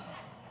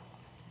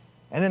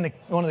 And then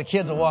one of the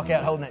kids will walk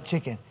out holding that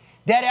chicken.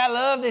 Daddy, I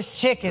love this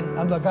chicken.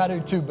 I'm like, I do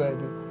too,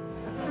 baby.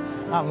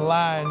 I'm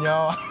lying,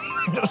 y'all.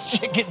 Those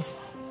chickens.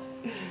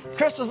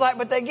 Crystal's like,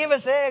 but they give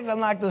us eggs. I'm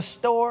like, the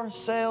store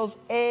sells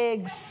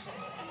eggs.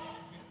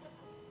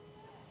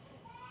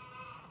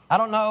 I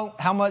don't know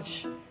how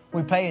much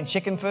we pay in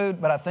chicken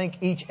food, but I think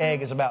each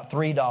egg is about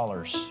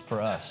 $3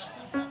 for us,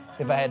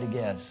 if I had to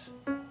guess.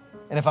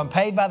 And if I'm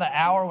paid by the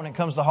hour when it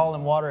comes to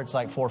hauling water, it's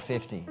like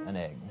 $4.50 an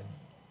egg.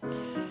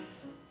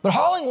 But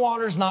hauling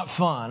water is not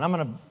fun. I'm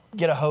going to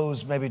get a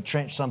hose, maybe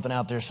trench something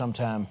out there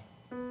sometime.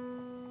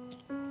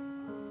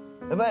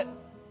 But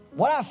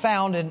what I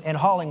found in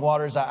hauling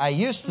water is I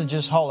used to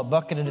just haul a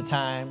bucket at a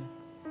time.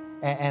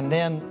 And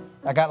then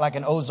I got like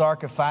an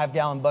Ozark, a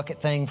 5-gallon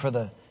bucket thing for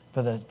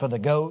the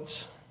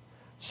goats.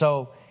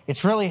 So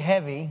it's really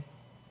heavy,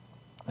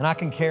 and I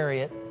can carry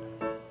it.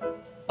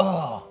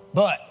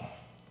 But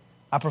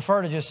I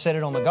prefer to just sit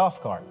it on the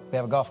golf cart. We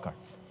have a golf cart.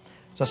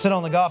 So I sit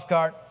on the golf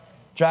cart,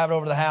 drive it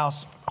over to the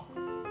house,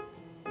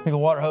 pick a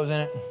water hose in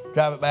it,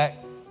 drive it back,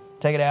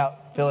 take it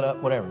out, fill it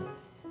up, whatever.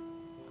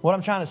 What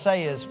I'm trying to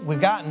say is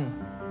we've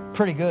gotten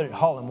pretty good at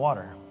hauling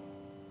water.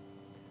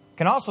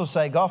 Can also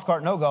say, golf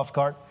cart, no golf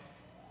cart,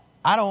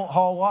 I don't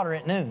haul water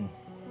at noon.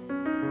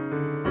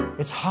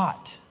 It's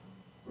hot.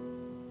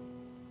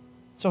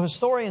 So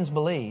historians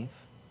believe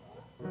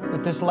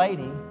that this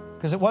lady,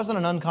 because it wasn't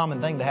an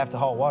uncommon thing to have to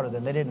haul water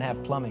then, they didn't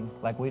have plumbing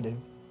like we do.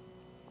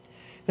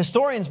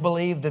 Historians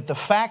believe that the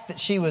fact that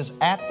she was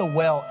at the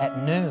well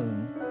at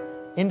noon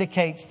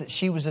indicates that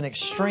she was an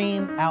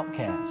extreme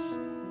outcast.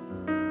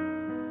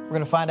 We're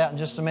going to find out in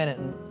just a minute,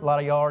 and a lot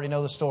of y'all already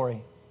know the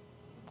story.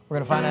 We're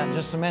going to find out in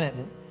just a minute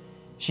that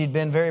she'd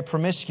been very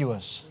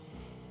promiscuous.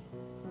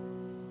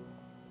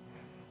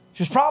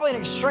 She was probably an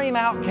extreme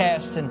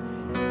outcast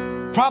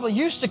and probably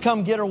used to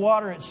come get her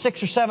water at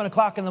 6 or 7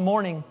 o'clock in the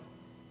morning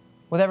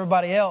with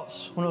everybody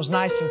else when it was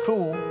nice and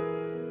cool.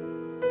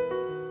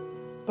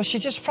 But she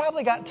just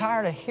probably got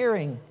tired of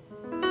hearing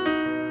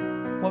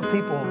what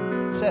people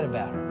said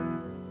about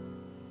her.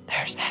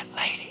 There's that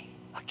lady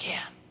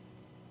again.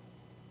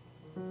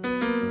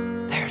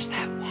 There's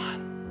that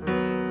one.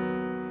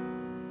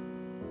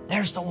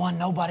 There's the one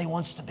nobody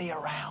wants to be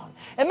around.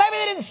 And maybe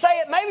they didn't say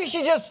it. Maybe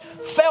she just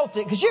felt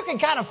it, because you can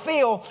kind of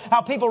feel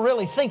how people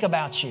really think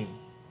about you.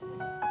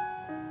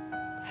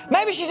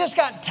 Maybe she just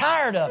got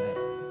tired of it.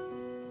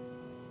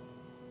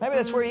 Maybe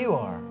that's where you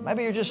are.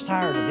 Maybe you're just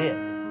tired of it.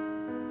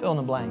 Fill in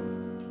the blank.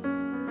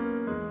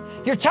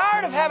 You're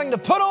tired of having to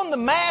put on the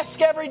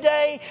mask every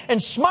day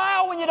and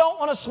smile when you don't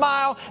want to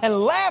smile and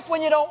laugh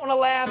when you don't want to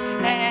laugh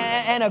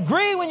and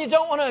agree when you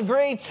don't want to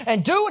agree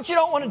and do what you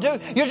don't want to do.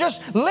 You're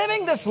just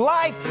living this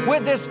life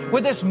with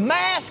this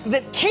mask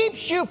that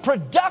keeps you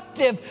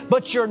productive,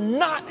 but you're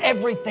not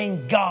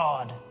everything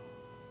God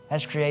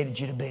has created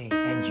you to be,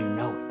 and you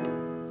know it.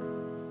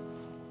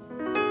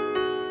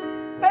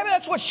 Maybe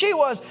that's what she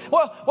was.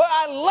 Well,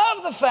 I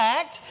love the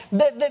fact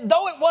that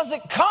though it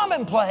wasn't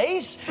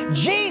commonplace,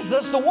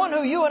 Jesus, the one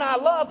who you and I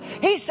love,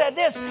 He said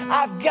this,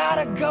 I've got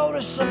to go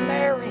to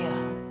Samaria.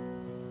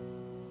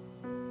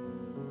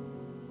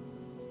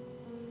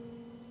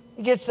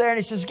 He gets there and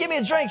he says, give me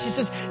a drink. She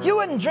says, you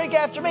wouldn't drink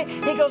after me.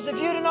 He goes, if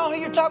you'd have known who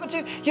you're talking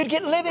to, you'd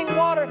get living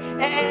water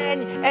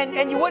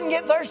and you wouldn't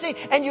get thirsty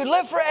and you'd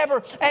live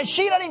forever. And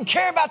she doesn't even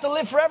care about the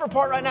live forever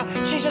part right now.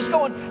 She's just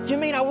going, you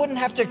mean I wouldn't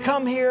have to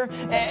come here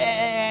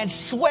and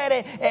sweat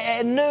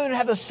at noon and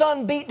have the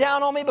sun beat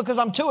down on me because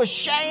I'm too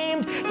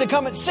ashamed to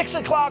come at 6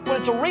 o'clock when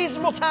it's a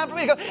reasonable time for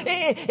me to go?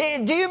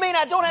 Do you mean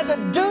I don't have to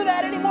do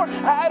that anymore?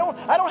 I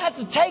don't have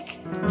to take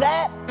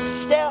that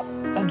step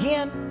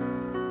again?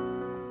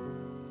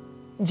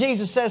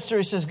 Jesus says to her,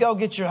 He says, go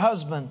get your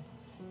husband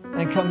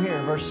and come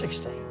here, verse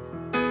 16.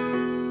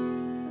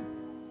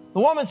 The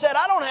woman said,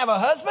 I don't have a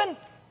husband.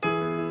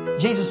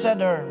 Jesus said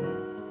to her,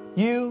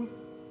 you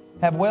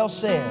have well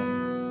said,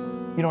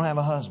 you don't have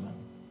a husband.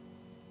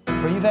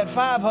 For you've had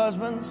 5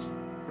 husbands,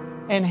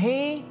 and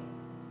he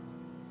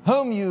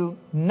whom you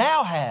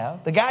now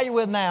have, the guy you're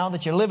with now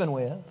that you're living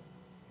with,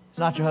 is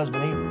not your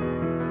husband either.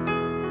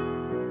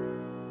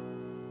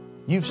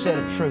 You've said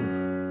a truth.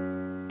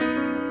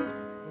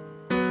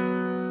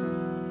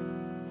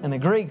 And the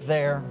Greek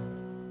there,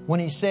 when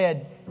he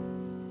said,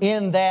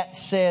 in that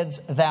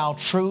saidst thou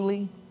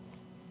truly,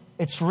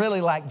 it's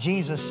really like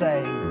Jesus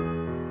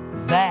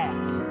saying, that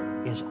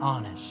is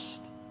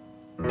honest.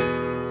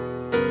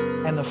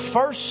 And the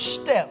first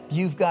step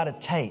you've got to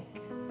take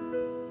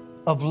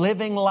of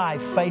living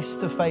life face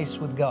to face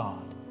with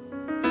God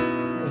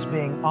is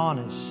being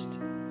honest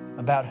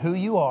about who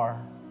you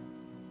are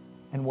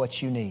and what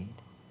you need.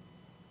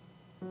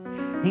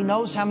 He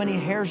knows how many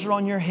hairs are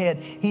on your head.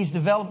 He's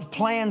developed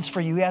plans for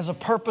you. He has a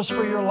purpose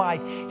for your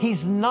life.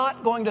 He's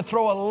not going to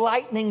throw a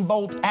lightning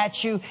bolt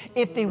at you.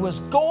 If He was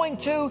going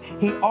to,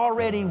 He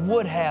already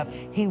would have.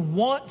 He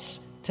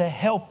wants to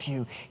help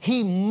you.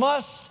 He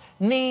must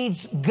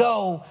needs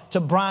go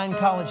to Bryan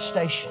College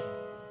Station.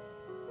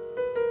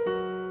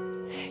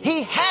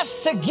 He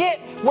has to get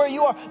where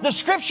you are. The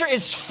Scripture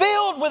is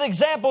filled with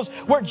examples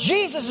where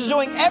Jesus is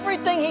doing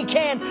everything He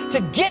can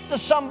to get to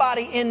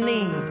somebody in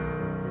need.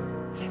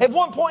 At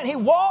one point, He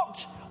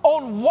walked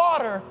on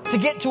water to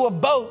get to a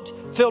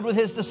boat filled with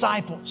His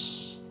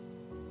disciples.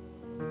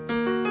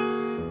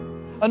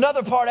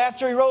 Another part,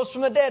 after He rose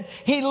from the dead,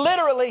 He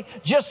literally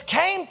just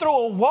came through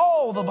a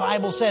wall, the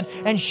Bible said,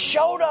 and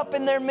showed up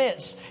in their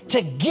midst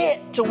to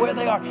get to where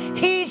they are.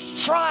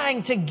 He's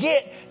trying to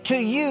get to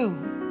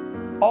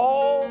you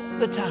all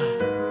the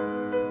time.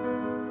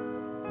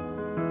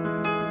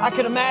 I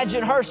could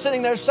imagine her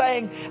sitting there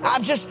saying, I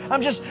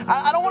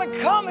don't want to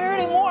come here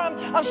anymore.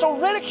 I'm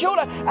so ridiculed.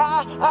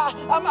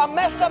 I'm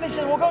messed up. He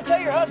said, well, go tell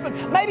your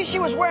husband. Maybe she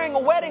was wearing a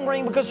wedding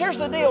ring, because here's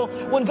the deal.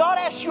 When God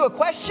asks you a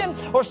question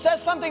or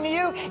says something to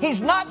you,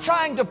 He's not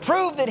trying to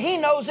prove that He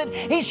knows it.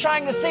 He's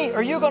trying to see,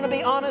 are you going to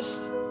be honest?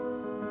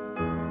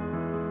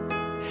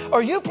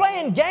 Are you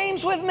playing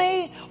games with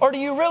me, or do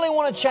you really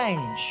want to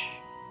change?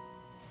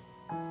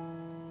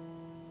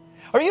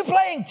 Are you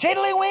playing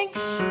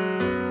tiddlywinks?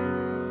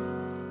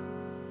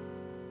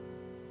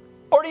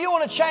 Or do you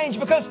want to change?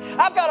 Because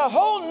I've got a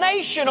whole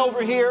nation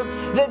over here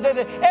that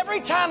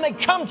every time they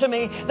come to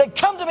me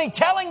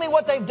telling me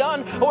what they've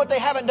done or what they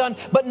haven't done,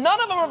 but none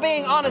of them are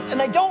being honest, and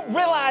they don't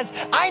realize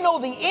I know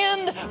the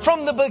end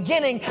from the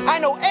beginning. I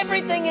know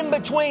everything in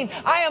between.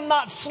 I am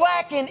not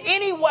slack in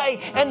any way,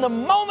 and the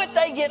moment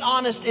they get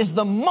honest is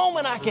the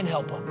moment I can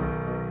help them.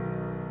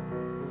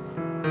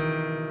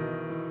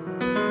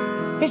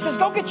 He says,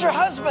 go get your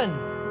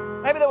husband.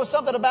 Maybe there was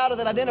something about her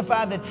that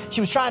identified that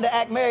she was trying to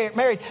act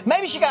married.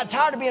 Maybe she got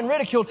tired of being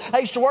ridiculed. I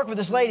used to work with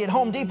this lady at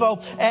Home Depot,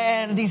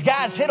 and these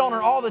guys hit on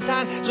her all the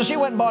time. So she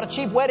went and bought a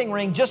cheap wedding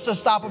ring just to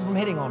stop them from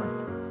hitting on her.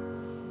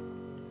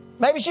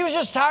 Maybe she was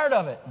just tired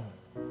of it.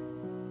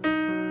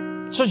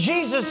 So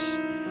Jesus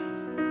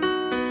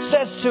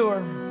says to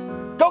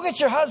her, go get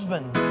your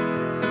husband.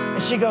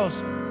 And she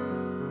goes,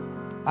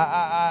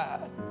 I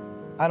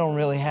don't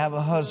really have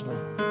a husband.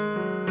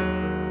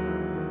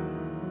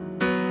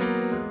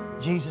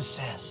 Jesus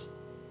says,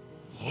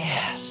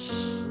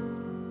 yes,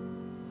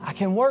 I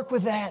can work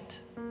with that.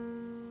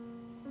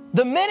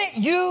 The minute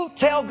you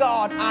tell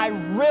God, I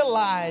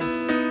realize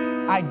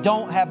I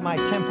don't have my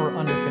temper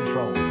under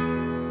control.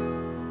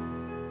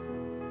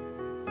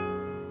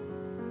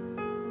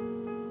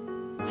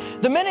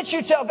 The minute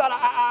you tell God,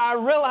 I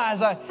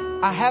realize I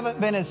haven't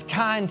been as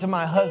kind to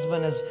my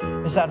husband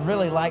as I'd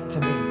really like to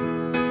be.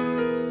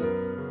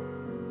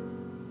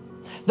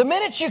 The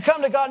minute you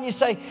come to God and you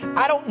say,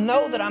 I don't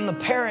know that I'm the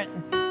parent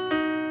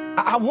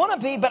I want to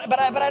be, but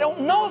I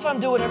don't know if I'm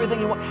doing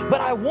everything you want,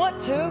 but I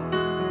want to.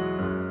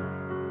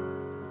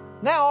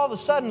 Now all of a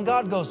sudden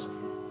God goes,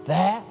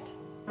 that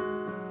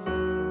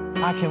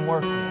I can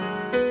work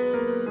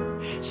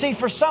with. See,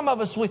 for some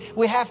of us,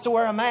 we have to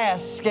wear a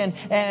mask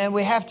and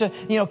we have to,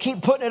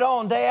 keep putting it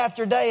on day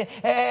after day.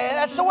 And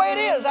that's the way it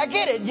is. I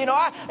get it.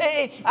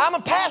 I'm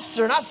a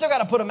pastor and I still got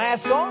to put a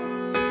mask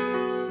on.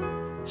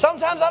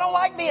 Sometimes I don't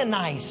like being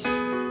nice.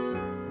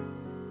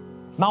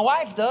 My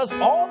wife does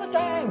all the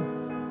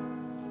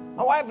time.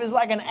 My wife is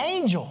like an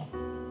angel.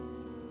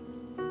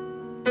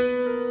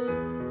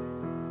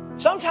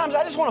 Sometimes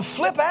I just want to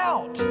flip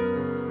out.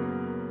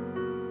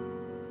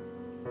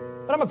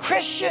 But I'm a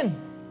Christian.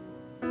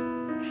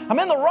 I'm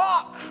in the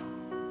rock.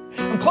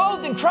 I'm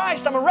clothed in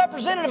Christ. I'm a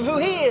representative of who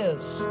He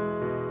is.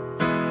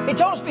 He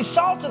told us to be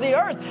salt of the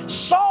earth.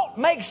 Salt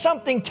makes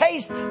something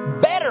taste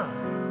better.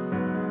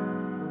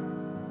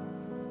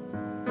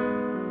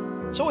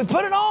 So we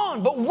put it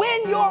on. But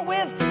when you're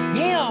with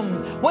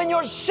Him, when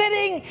you're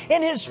sitting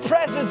in His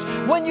presence,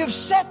 when you've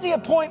set the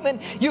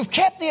appointment, you've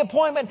kept the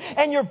appointment,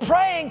 and you're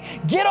praying,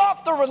 get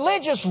off the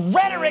religious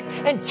rhetoric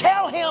and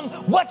tell Him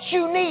what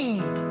you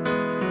need.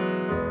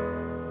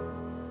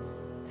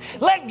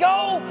 Let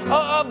go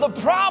of the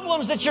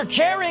problems that you're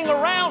carrying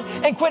around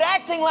and quit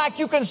acting like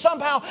you can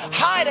somehow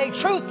hide a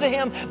truth to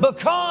Him,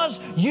 because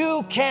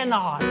you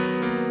cannot.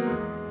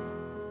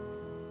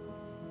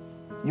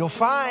 You'll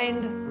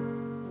find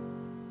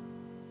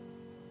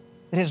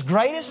that His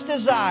greatest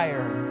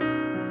desire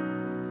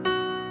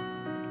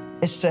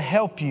is to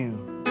help you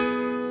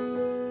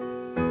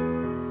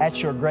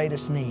at your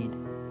greatest need.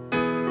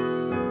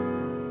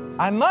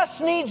 I must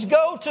needs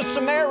go to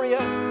Samaria.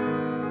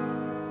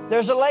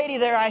 There's a lady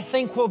there I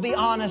think will be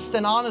honest,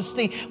 and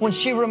honesty, when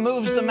she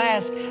removes the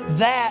mask,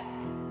 that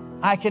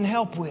I can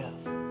help with.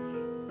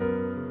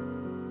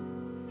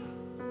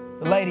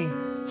 The lady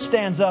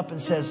stands up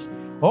and says,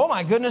 oh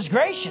my goodness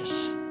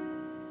gracious,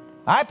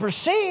 I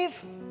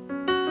perceive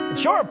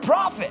that you're a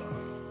prophet.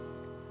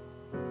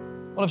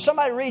 Well, if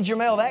somebody reads your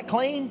mail that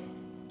clean,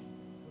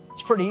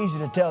 it's pretty easy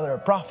to tell they're a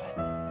prophet.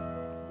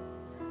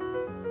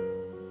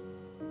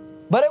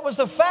 But it was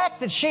the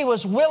fact that she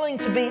was willing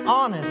to be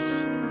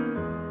honest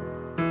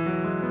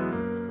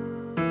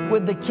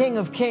with the King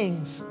of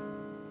Kings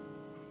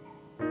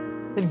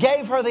that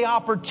gave her the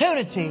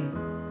opportunity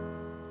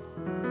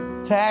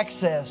to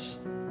access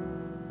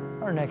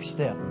her next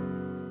step.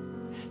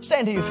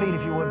 Stand to your feet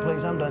if you would,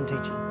 please. I'm done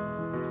teaching.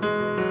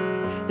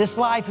 This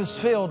life is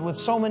filled with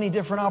so many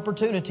different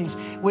opportunities.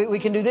 We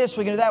can do this,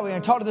 we can do that, we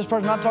can talk to this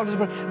person, not talk to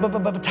this person.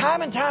 But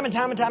time and time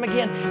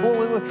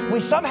again, we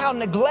somehow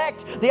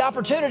neglect the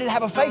opportunity to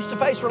have a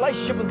face-to-face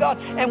relationship with God.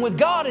 And with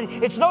God,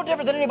 it's no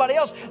different than anybody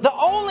else. The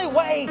only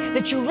way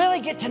that you really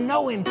get to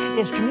know Him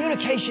is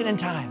communication and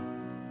time.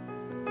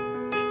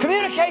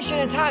 Communication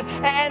and time.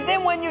 And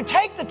then when you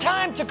take the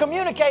time to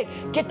communicate,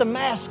 get the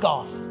mask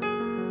off.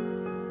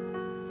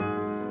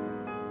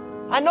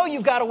 I know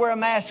you've got to wear a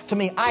mask to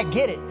me. I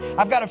get it.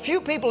 I've got a few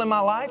people in my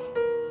life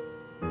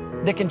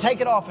that can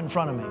take it off in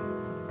front of me.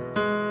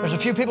 There's a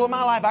few people in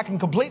my life I can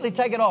completely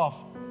take it off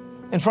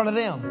in front of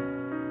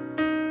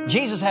them.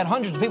 Jesus had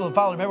hundreds of people that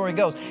followed Him everywhere He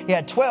goes. He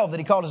had 12 that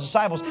He called His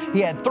disciples.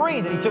 He had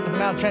 3 that He took to the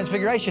Mount of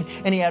Transfiguration.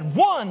 And He had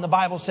 1, the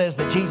Bible says,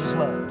 that Jesus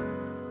loved.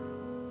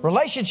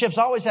 Relationships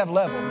always have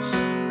levels.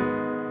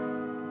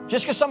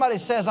 Just because somebody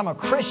says, I'm a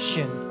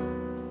Christian,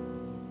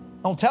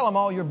 don't tell them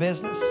all your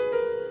business.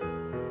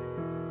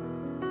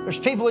 There's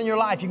people in your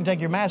life you can take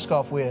your mask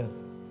off with.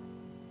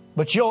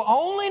 But you'll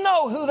only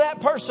know who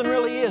that person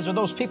really is, or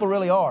those people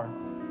really are,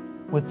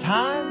 with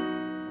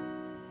time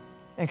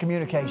and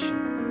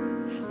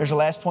communication. There's a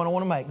last point I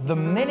want to make. The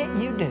minute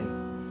you do,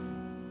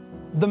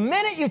 the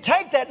minute you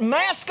take that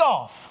mask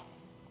off,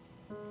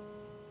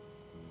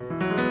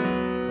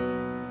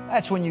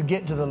 that's when you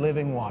get to the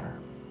living water.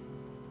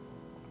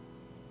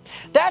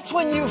 That's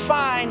when you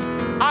find,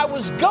 I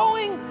was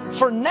going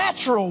for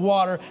natural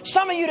water.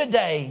 Some of you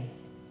today,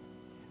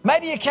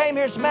 maybe you came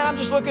here and said, man, I'm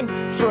just looking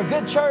for a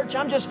good church.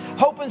 I'm just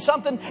hoping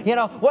something,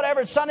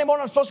 whatever. It's Sunday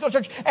morning, I'm supposed to go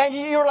to church. And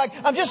you were like,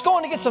 I'm just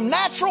going to get some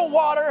natural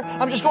water.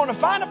 I'm just going to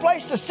find a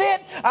place to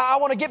sit. I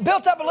want to get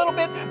built up a little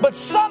bit. But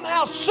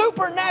somehow,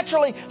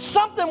 supernaturally,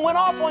 something went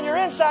off on your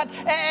inside.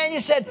 And you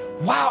said,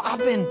 wow, I've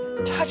been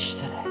touched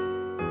today.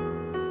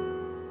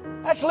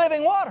 That's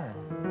living water.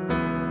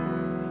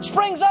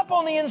 Springs up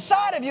on the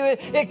inside of you.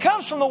 It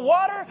comes from the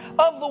water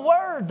of the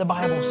Word, the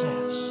Bible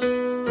says.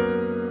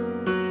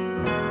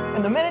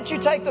 And the minute you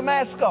take the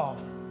mask off,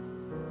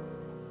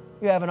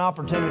 you have an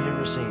opportunity to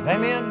receive.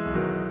 Amen?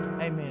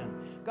 Amen.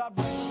 God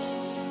bless you.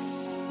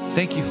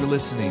 Thank you for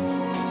listening.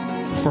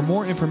 For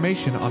more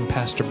information on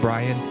Pastor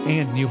Brian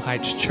and New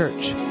Heights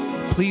Church,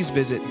 please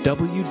visit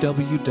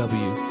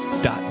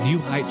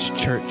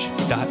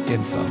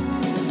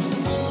www.newheightschurch.info.